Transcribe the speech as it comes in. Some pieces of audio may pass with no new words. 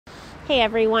Hey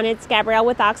everyone, it's Gabrielle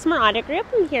with Oxmoor Auto Group.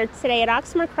 I'm here today at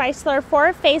Oxmoor Chrysler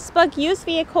for Facebook Used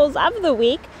Vehicles of the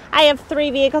Week. I have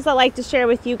 3 vehicles I'd like to share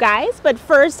with you guys, but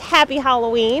first, happy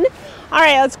Halloween.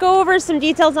 Alright, let's go over some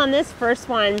details on this first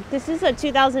one. This is a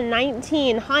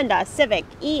 2019 Honda Civic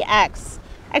EX.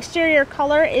 Exterior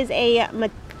color is a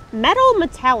metal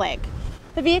metallic.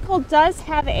 The vehicle does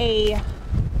have a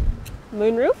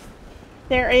moonroof.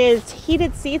 There is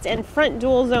heated seats and front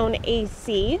dual zone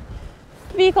AC.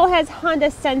 The vehicle has Honda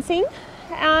Sensing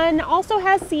and also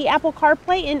has the Apple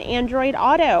CarPlay and Android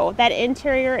Auto. That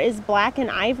interior is black and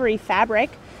ivory fabric.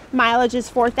 Mileage is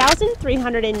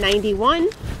 4,391.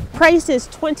 Price is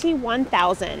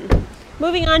 $21,000.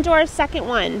 Moving on to our second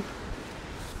one.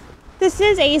 This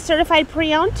is a Certified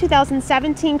Pre-Owned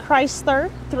 2017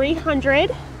 Chrysler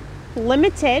 300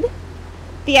 Limited.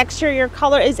 The exterior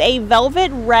color is a velvet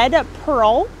red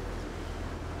pearl.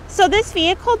 So this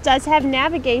vehicle does have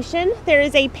navigation. There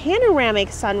is a panoramic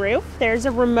sunroof. There's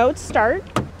a remote start.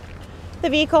 The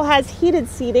vehicle has heated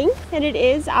seating and it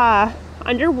is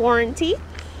under warranty.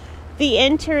 The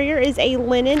interior is a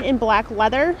linen and black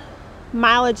leather.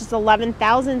 Mileage is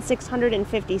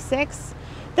 11,656.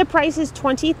 The price is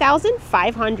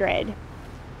 $20,500.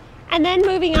 And then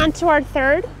moving on to our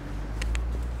third.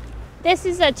 This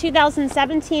is a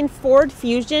 2017 Ford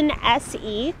Fusion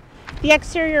SE. The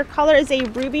exterior color is a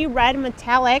ruby red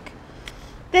metallic.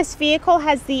 This vehicle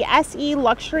has the SE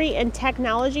luxury and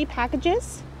technology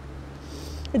packages.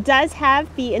 It does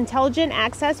have the intelligent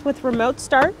access with remote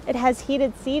start. It has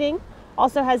heated seating.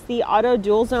 Also has the auto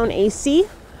dual zone AC.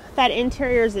 That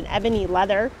interior is in ebony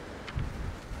leather.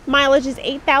 Mileage is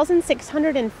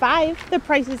 8,605. The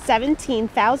price is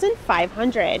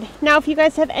 $17,500. Now, if you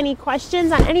guys have any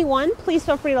questions on any one, please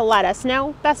feel free to let us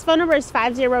know. Best phone number is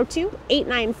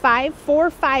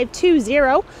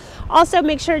 502-895-4520. Also,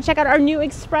 make sure to check out our new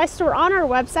express store on our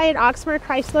website at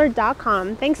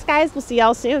oxmoorchrysler.com. Thanks, guys. We'll see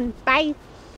y'all soon. Bye.